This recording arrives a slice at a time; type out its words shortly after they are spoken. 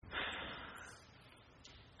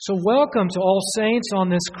So welcome to All Saints on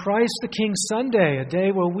this Christ the King Sunday, a day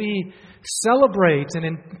where we celebrate and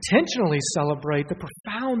intentionally celebrate the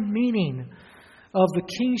profound meaning of the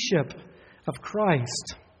kingship of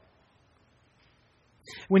Christ.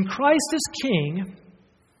 When Christ is king,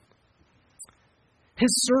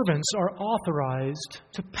 his servants are authorized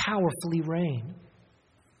to powerfully reign.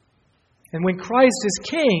 And when Christ is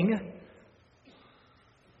king,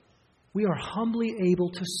 we are humbly able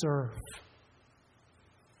to serve.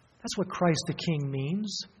 That's what Christ the King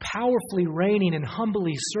means, powerfully reigning and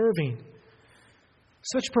humbly serving.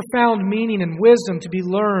 Such profound meaning and wisdom to be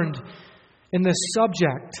learned in this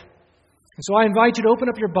subject. And so I invite you to open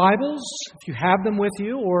up your Bibles, if you have them with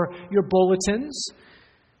you, or your bulletins,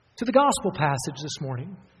 to the gospel passage this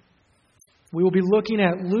morning. We will be looking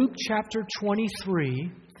at Luke chapter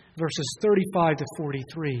 23, verses 35 to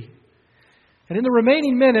 43. And in the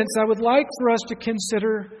remaining minutes, I would like for us to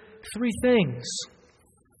consider three things.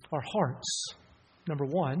 Our hearts, number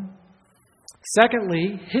one.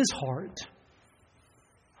 Secondly, his heart.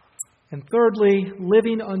 And thirdly,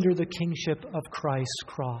 living under the kingship of Christ's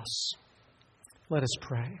cross. Let us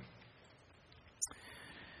pray.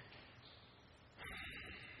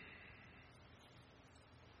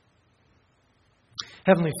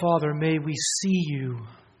 Heavenly Father, may we see you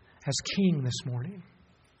as King this morning.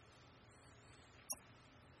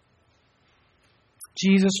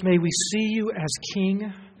 Jesus, may we see you as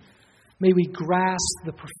King. May we grasp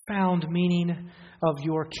the profound meaning of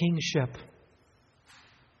your kingship.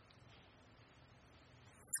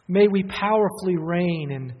 May we powerfully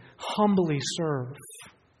reign and humbly serve.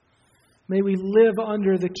 May we live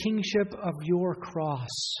under the kingship of your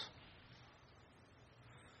cross.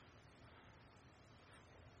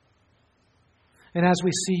 And as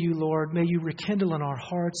we see you, Lord, may you rekindle in our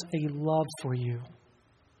hearts a love for you,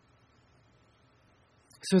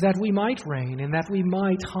 so that we might reign and that we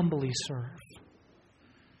might humbly serve.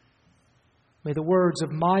 May the words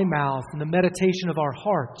of my mouth and the meditation of our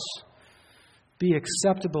hearts be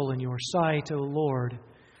acceptable in your sight, O Lord,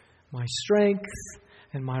 my strength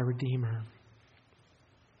and my Redeemer.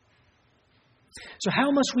 So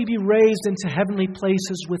how must we be raised into heavenly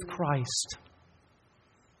places with Christ?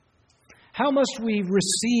 How must we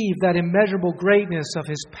receive that immeasurable greatness of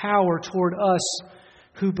his power toward us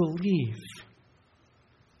who believe?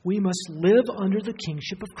 We must live under the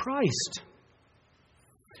kingship of Christ.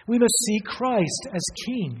 We must see Christ as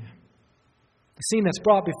King. The scene that's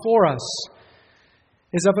brought before us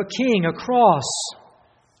is of a king, a cross,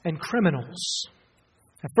 and criminals.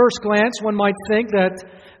 At first glance, one might think that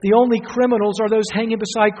the only criminals are those hanging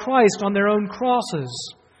beside Christ on their own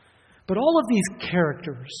crosses. But all of these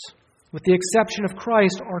characters, with the exception of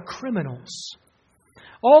Christ, are criminals.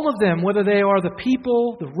 All of them, whether they are the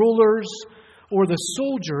people, the rulers, or the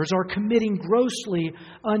soldiers, are committing grossly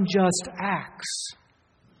unjust acts.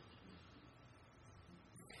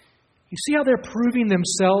 You see how they're proving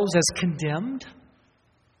themselves as condemned?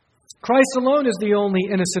 Christ alone is the only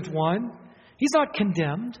innocent one. He's not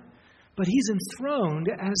condemned, but he's enthroned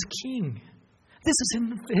as king. This is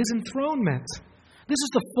his enthronement. This is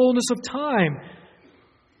the fullness of time.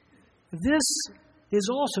 This is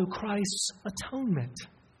also Christ's atonement.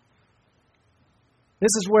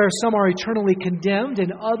 This is where some are eternally condemned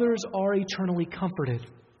and others are eternally comforted.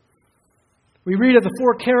 We read of the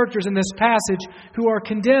four characters in this passage who are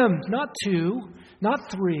condemned, not two, not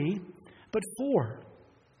three, but four.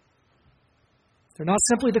 They're not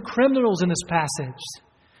simply the criminals in this passage.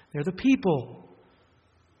 They're the people.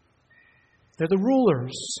 They're the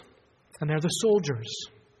rulers. And they're the soldiers.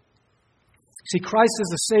 See, Christ is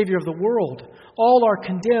the Savior of the world. All are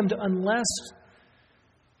condemned unless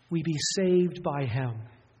we be saved by him.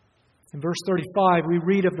 In verse 35, we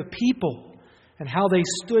read of the people and how they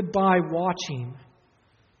stood by watching.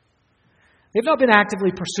 They've not been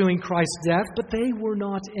actively pursuing Christ's death, but they were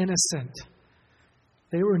not innocent.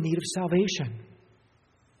 They were in need of salvation.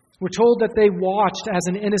 We're told that they watched as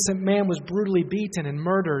an innocent man was brutally beaten and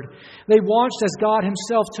murdered. They watched as God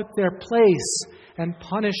himself took their place and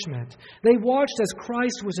punishment. They watched as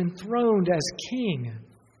Christ was enthroned as king.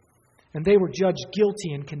 And they were judged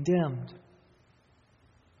guilty and condemned.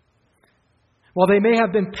 While they may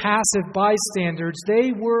have been passive bystanders,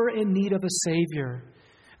 they were in need of a Savior.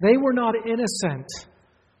 They were not innocent,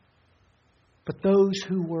 but those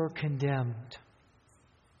who were condemned.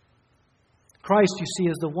 Christ, you see,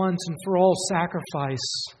 is the once and for all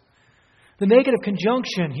sacrifice. The negative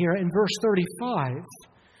conjunction here in verse 35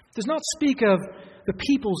 does not speak of the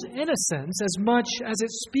people's innocence as much as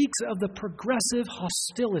it speaks of the progressive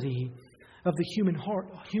hostility of the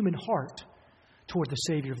human heart toward the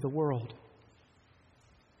Savior of the world.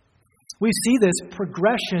 We see this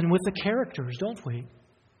progression with the characters, don't we?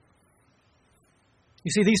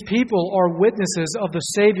 You see, these people are witnesses of the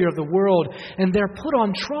Savior of the world, and they're put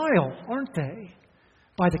on trial, aren't they,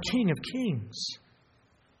 by the King of Kings.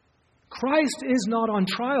 Christ is not on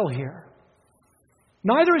trial here.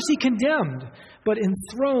 Neither is he condemned, but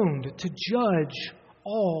enthroned to judge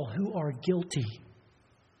all who are guilty.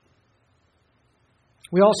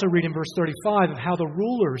 We also read in verse 35 of how the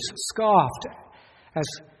rulers scoffed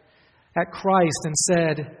at Christ and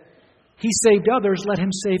said, "He saved others, let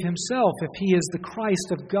him save himself, if he is the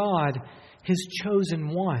Christ of God, his chosen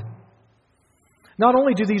one." Not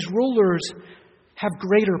only do these rulers have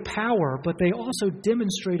greater power, but they also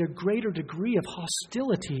demonstrate a greater degree of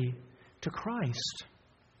hostility to Christ.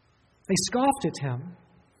 They scoffed at him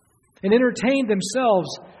and entertained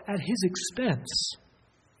themselves at his expense.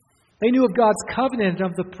 They knew of God's covenant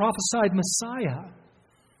of the prophesied Messiah,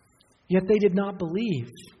 yet they did not believe.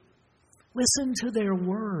 Listen to their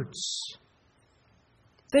words.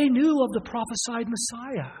 They knew of the prophesied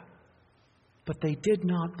Messiah, but they did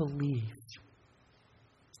not believe.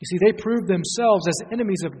 You see, they proved themselves as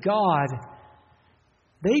enemies of God.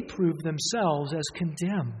 They proved themselves as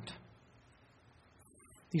condemned.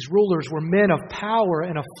 These rulers were men of power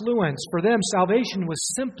and affluence. For them, salvation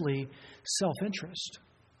was simply self-interest.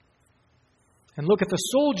 And look at the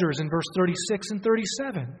soldiers in verse 36 and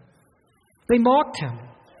 37. They mocked him,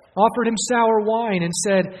 offered him sour wine, and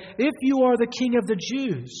said, "If you are the king of the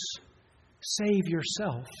Jews, save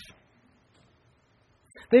yourself."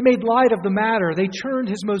 They made light of the matter. They turned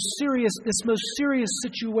this most serious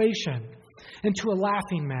situation into a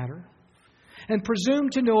laughing matter and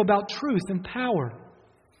presumed to know about truth and power.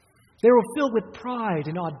 They were filled with pride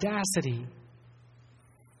and audacity.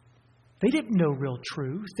 They didn't know real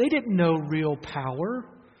truth. They didn't know real power.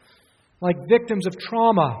 Like victims of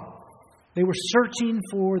trauma, they were searching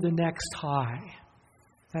for the next high,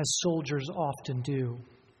 as soldiers often do.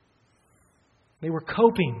 They were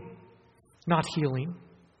coping, not healing.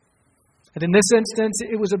 And in this instance,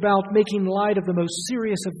 it was about making light of the most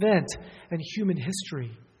serious event in human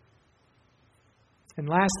history. And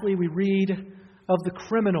lastly, we read of the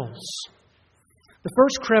criminals. The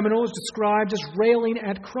first criminal is described as railing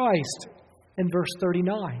at Christ in verse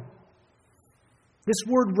 39. This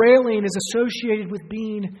word railing is associated with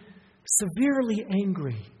being severely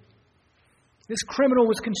angry. This criminal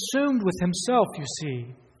was consumed with himself, you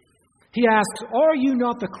see. He asks, "Are you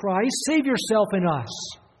not the Christ? Save yourself and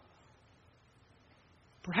us."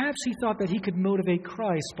 Perhaps he thought that he could motivate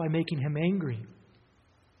Christ by making him angry.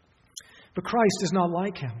 But Christ is not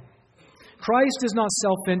like him. Christ is not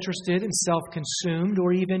self-interested and self-consumed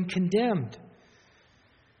or even condemned.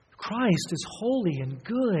 Christ is holy and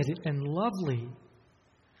good and lovely.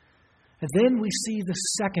 And then we see the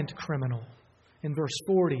second criminal in verse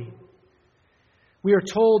 40. We are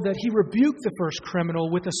told that he rebuked the first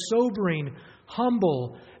criminal with a sobering,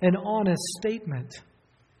 humble, and honest statement.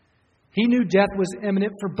 He knew death was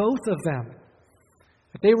imminent for both of them,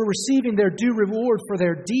 that they were receiving their due reward for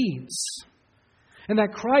their deeds, and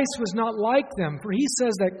that Christ was not like them, for he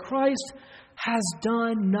says that Christ has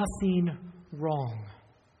done nothing wrong.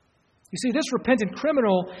 You see, this repentant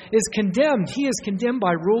criminal is condemned. He is condemned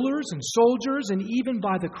by rulers and soldiers and even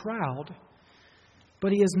by the crowd.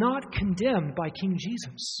 But he is not condemned by King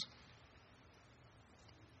Jesus.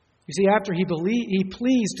 You see, after he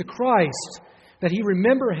pleads to Christ that he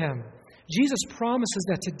remember him, Jesus promises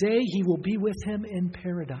that today he will be with him in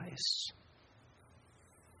paradise.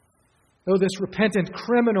 Though this repentant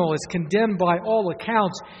criminal is condemned by all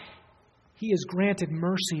accounts, he is granted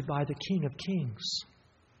mercy by the King of Kings.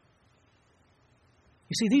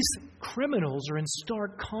 You see, these criminals are in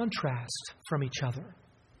stark contrast from each other.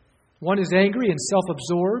 One is angry and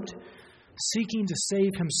self-absorbed, seeking to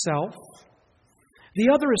save himself. The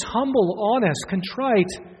other is humble, honest,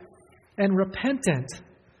 contrite, and repentant,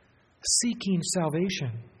 seeking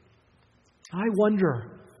salvation. I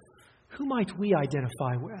wonder, who might we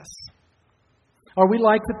identify with? Are we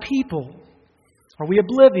like the people? Are we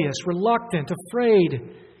oblivious, reluctant,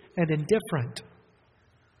 afraid, and indifferent?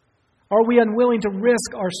 Are we unwilling to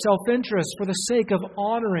risk our self-interest for the sake of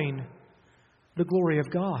honoring the glory of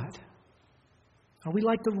God? Are we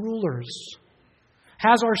like the rulers?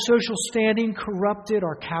 Has our social standing corrupted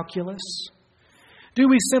our calculus? Do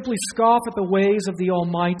we simply scoff at the ways of the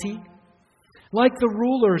Almighty? Like the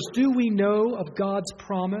rulers, do we know of God's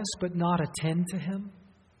promise but not attend to Him?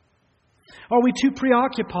 Are we too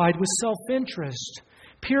preoccupied with self-interest,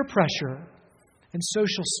 peer pressure, and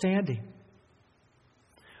social standing?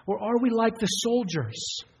 Or are we like the soldiers?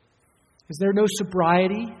 Is there no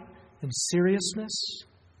sobriety and seriousness?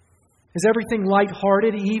 Is everything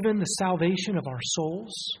lighthearted, even the salvation of our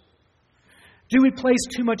souls? Do we place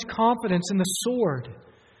too much confidence in the sword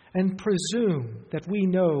and presume that we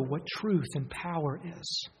know what truth and power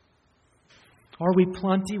is? Are we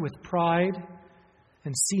plenty with pride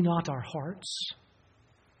and see not our hearts?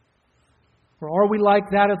 Or are we like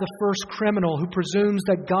that of the first criminal who presumes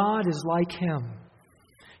that God is like him,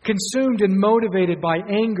 consumed and motivated by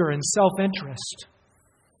anger and self-interest?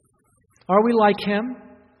 Are we like him,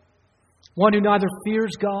 one who neither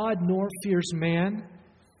fears God nor fears man,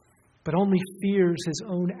 but only fears his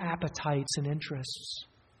own appetites and interests?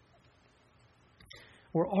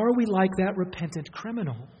 Or are we like that repentant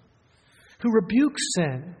criminal who rebukes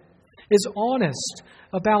sin, is honest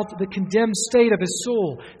about the condemned state of his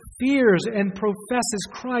soul, fears and professes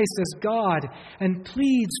Christ as God, and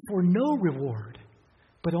pleads for no reward,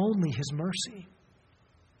 but only his mercy?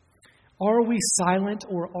 Are we silent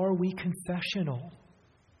or are we confessional?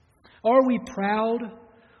 Are we proud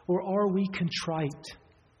or are we contrite?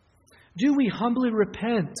 Do we humbly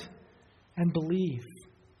repent and believe?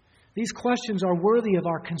 These questions are worthy of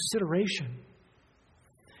our consideration.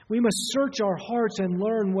 We must search our hearts and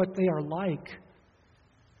learn what they are like.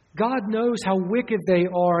 God knows how wicked they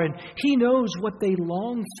are, and He knows what they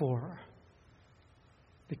long for.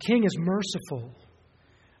 The King is merciful.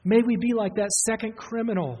 May we be like that second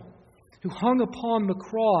criminal who hung upon the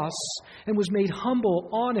cross and was made humble,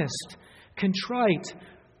 honest, contrite,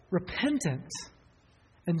 repentant,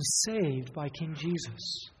 and saved by King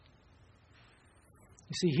Jesus.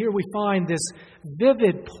 You see, here we find this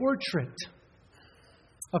vivid portrait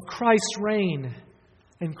of Christ's reign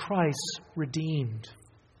and Christ's redeemed.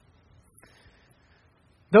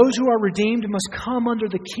 Those who are redeemed must come under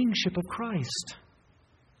the kingship of Christ.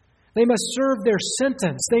 They must serve their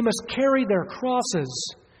sentence. They must carry their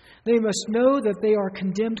crosses. They must know that they are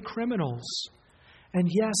condemned criminals. And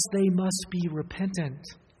yes, they must be repentant.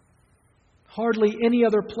 Hardly any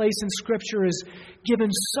other place in Scripture is given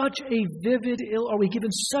such a vivid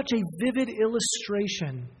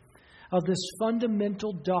illustration of this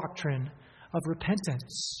fundamental doctrine of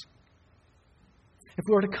repentance. If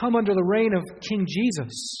we are to come under the reign of King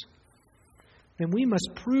Jesus, then we must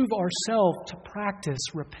prove ourselves to practice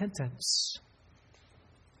repentance.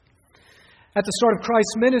 At the start of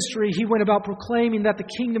Christ's ministry, He went about proclaiming that the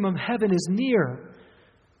kingdom of heaven is near.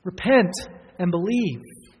 Repent and believe.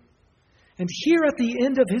 And here at the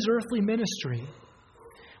end of His earthly ministry,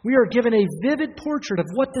 we are given a vivid portrait of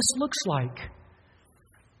what this looks like.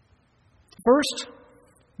 First,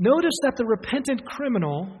 notice that the repentant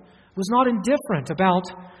criminal was not indifferent about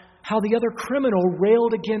how the other criminal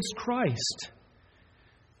railed against Christ.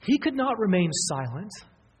 He could not remain silent.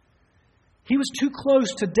 He was too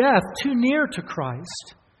close to death, too near to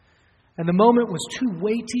Christ, and the moment was too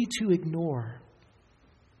weighty to ignore.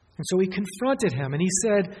 And so he confronted him and he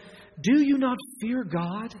said, "Do you not fear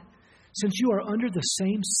God, since you are under the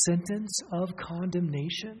same sentence of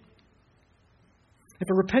condemnation?" If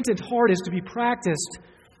a repentant heart is to be practiced,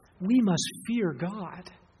 we must fear God.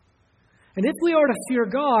 And if we are to fear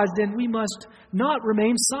God, then we must not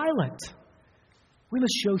remain silent. We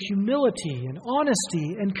must show humility and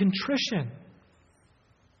honesty and contrition.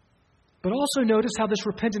 But also notice how this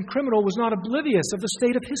repentant criminal was not oblivious of the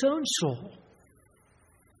state of his own soul.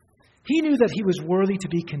 He knew that he was worthy to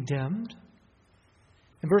be condemned.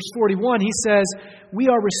 In verse 41, he says, "We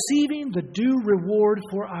are receiving the due reward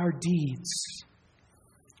for our deeds."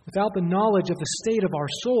 Without the knowledge of the state of our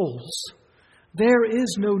souls, there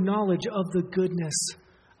is no knowledge of the goodness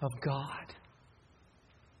of God.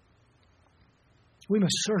 We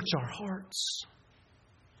must search our hearts,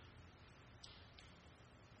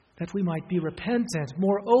 that we might be repentant,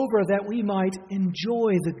 moreover, that we might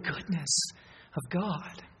enjoy the goodness of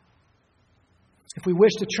God. If we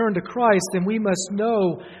wish to turn to Christ, then we must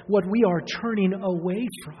know what we are turning away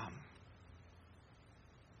from.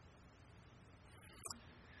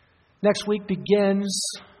 Next week begins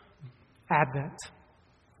Advent.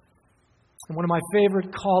 And one of my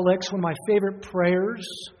favorite collects, one of my favorite prayers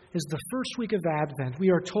is the first week of Advent. We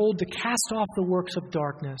are told to cast off the works of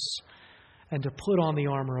darkness and to put on the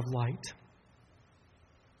armor of light.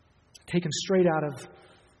 Taken straight out of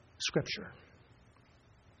Scripture.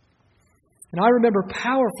 And I remember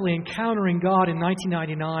powerfully encountering God in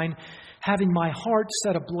 1999, having my heart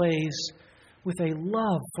set ablaze with a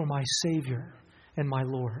love for my Savior and my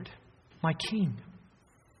Lord, my King.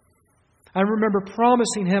 I remember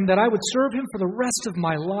promising Him that I would serve Him for the rest of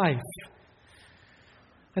my life.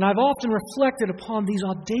 And I've often reflected upon these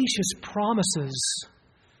audacious promises,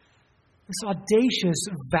 this audacious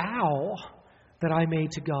vow that I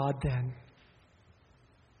made to God then.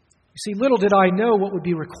 You See, little did I know what would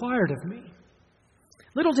be required of me.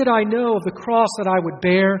 Little did I know of the cross that I would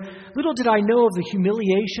bear. Little did I know of the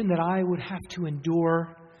humiliation that I would have to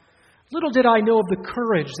endure. Little did I know of the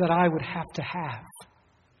courage that I would have to have.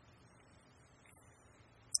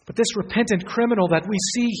 But this repentant criminal that we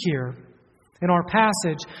see here in our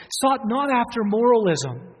passage sought not after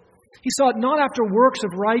moralism. He sought not after works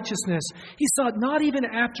of righteousness. He sought not even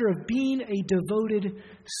after of being a devoted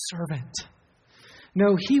servant.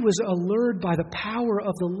 No, he was allured by the power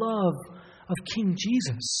of the love of King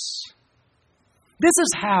Jesus. This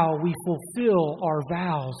is how we fulfill our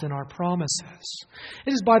vows and our promises.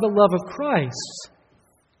 It is by the love of Christ.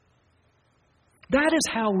 That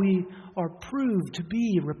is how we are proved to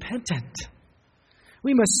be repentant.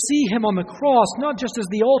 We must see Him on the cross not just as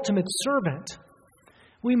the ultimate servant.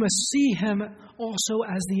 We must see Him also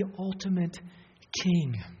as the ultimate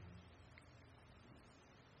King.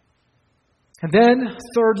 And then,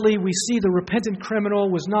 thirdly, we see the repentant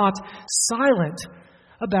criminal was not silent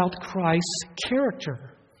about Christ's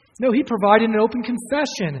character. No, he provided an open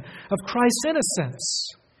confession of Christ's innocence.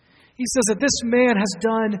 He says that this man has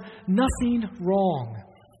done nothing wrong.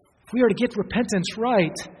 If we are to get repentance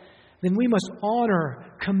right, then we must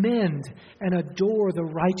honor, commend, and adore the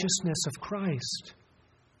righteousness of Christ.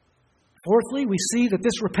 Fourthly, we see that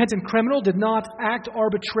this repentant criminal did not act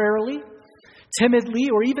arbitrarily, timidly,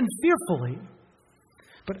 or even fearfully,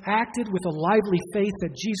 but acted with a lively faith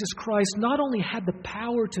that Jesus Christ not only had the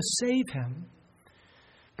power to save him,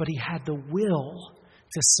 but He had the will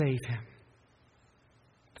to save him.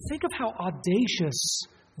 Think of how audacious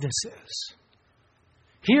this is.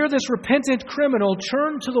 Here, this repentant criminal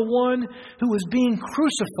turned to the one who was being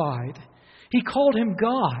crucified. He called Him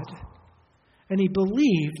God, and he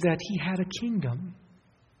believed that He had a kingdom.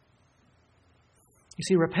 You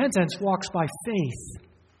see, repentance walks by faith,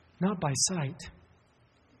 not by sight.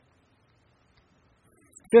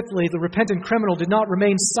 Fifthly, the repentant criminal did not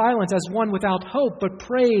remain silent as one without hope, but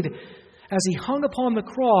prayed as he hung upon the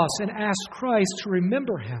cross and asked Christ to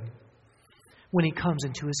remember him when He comes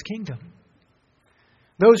into His kingdom.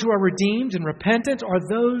 Those who are redeemed and repentant are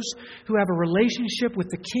those who have a relationship with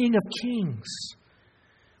the King of Kings.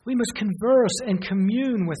 We must converse and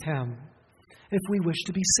commune with Him. If we wish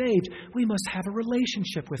to be saved, we must have a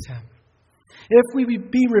relationship with Him. If we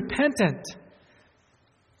be repentant,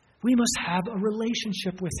 we must have a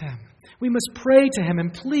relationship with Him. We must pray to Him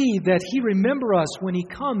and plead that He remember us when He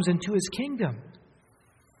comes into His kingdom.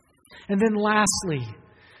 And then lastly,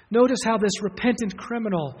 notice how this repentant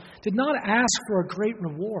criminal did not ask for a great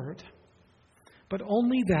reward, but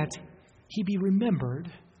only that he be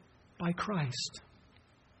remembered by Christ.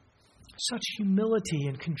 Such humility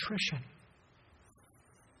and contrition.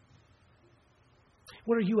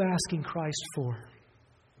 What are you asking Christ for?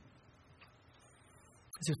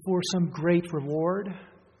 Is it for some great reward?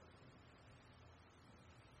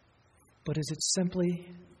 But is it simply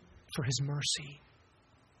for His mercy?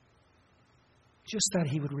 Just that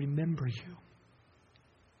He would remember you.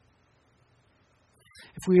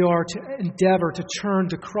 If we are to endeavor to turn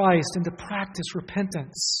to Christ and to practice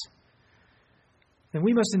repentance, then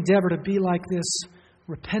we must endeavor to be like this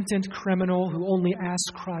repentant criminal who only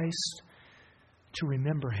asks Christ to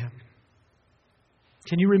remember him.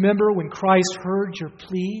 Can you remember when Christ heard your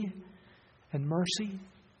plea and mercy?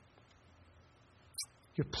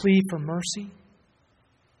 Your plea for mercy?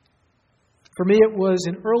 For me, it was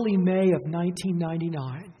in early May of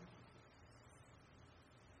 1999.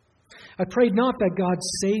 I prayed not that God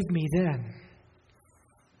save me then.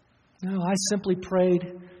 No, I simply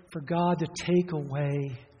prayed for God to take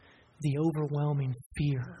away the overwhelming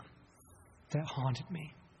fear that haunted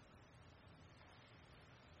me.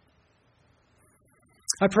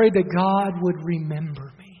 I prayed that God would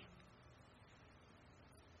remember me.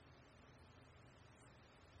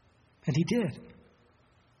 And He did.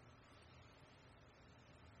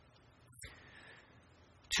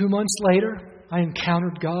 2 months later, I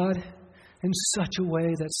encountered God in such a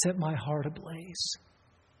way that set my heart ablaze.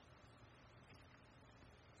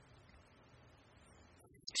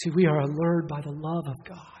 See, we are allured by the love of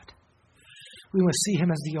God. We must see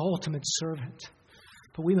Him as the ultimate servant,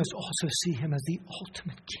 but we must also see Him as the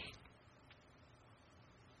ultimate King.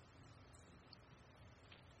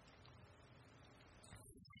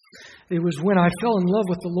 It was when I fell in love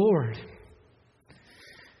with the Lord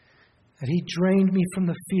that He drained me from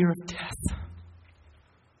the fear of death.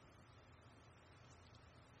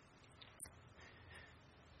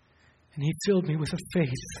 And He filled me with a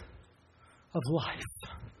faith of life.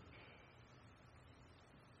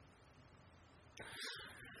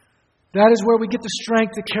 That is where we get the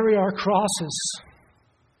strength to carry our crosses.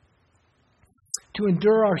 to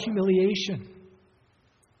endure our humiliation.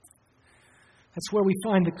 That's where we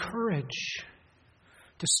find the courage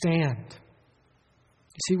to stand.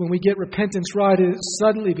 You see, when we get repentance right, it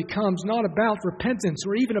suddenly becomes not about repentance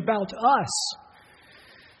or even about us.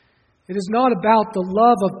 It is not about the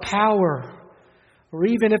love of power, or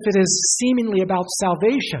even if it is seemingly about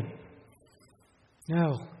salvation.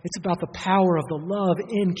 No, it's about the power of the love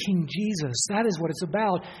in King Jesus. That is what it's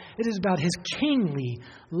about. It is about His kingly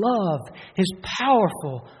love, His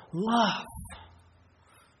powerful love.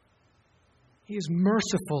 He is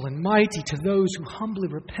merciful and mighty to those who humbly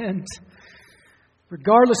repent.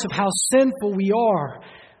 Regardless of how sinful we are,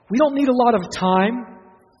 we don't need a lot of time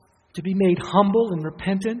to be made humble and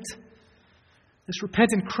repentant. This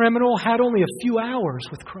repentant criminal had only a few hours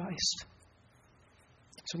with Christ.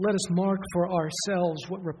 So let us mark for ourselves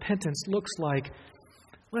what repentance looks like.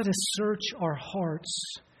 Let us search our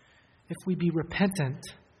hearts. If we be repentant,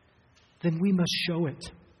 then we must show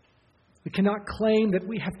it. We cannot claim that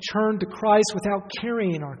we have turned to Christ without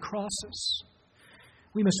carrying our crosses.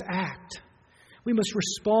 We must act. We must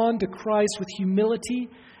respond to Christ with humility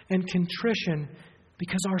and contrition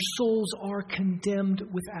because our souls are condemned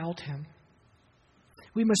without Him.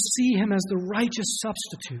 We must see Him as the righteous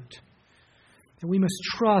substitute. And we must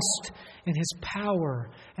trust in His power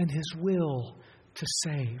and His will to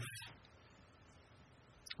save.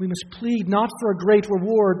 We must plead not for a great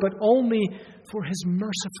reward, but only for His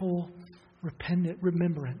merciful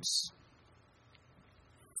remembrance.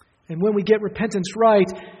 And when we get repentance right,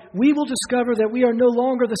 we will discover that we are no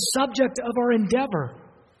longer the subject of our endeavor.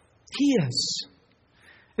 He is.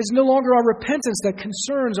 It's no longer our repentance that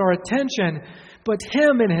concerns our attention, but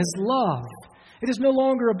Him and His love. It is no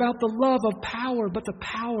longer about the love of power, but the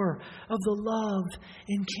power of the love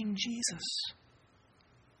in King Jesus.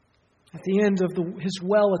 At the end of his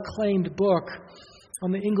well-acclaimed book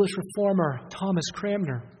on the English reformer Thomas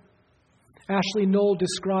Cranmer, Ashley Knoll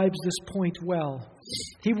describes this point well.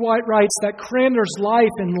 He writes that Cranmer's life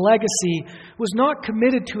and legacy was not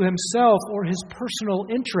committed to himself or his personal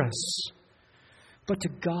interests, but to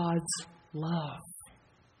God's love.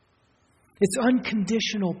 Its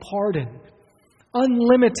unconditional pardon,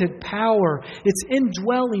 unlimited power, its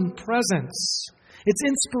indwelling presence, its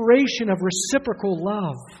inspiration of reciprocal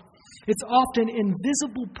love, its often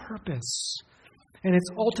invisible purpose, and its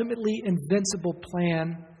ultimately invincible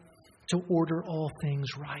plan to order all things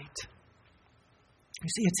right. You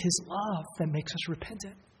see, it's His love that makes us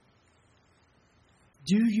repentant.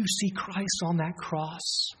 Do you see Christ on that cross?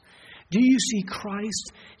 Do you see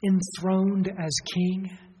Christ enthroned as King?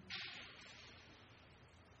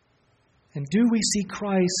 And do we see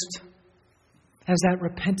Christ as that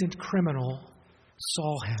repentant criminal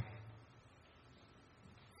saw Him?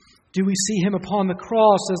 Do we see Him upon the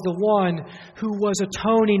cross as the one who was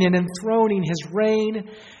atoning and enthroning His reign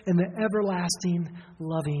in the everlasting,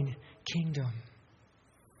 loving kingdom?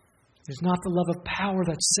 It is not the love of power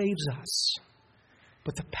that saves us,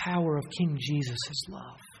 but the power of King Jesus'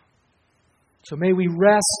 love. So may we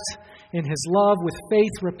rest in His love with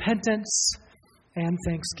faith, repentance, and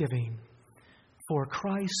thanksgiving. For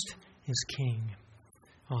Christ is King.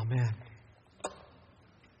 Amen.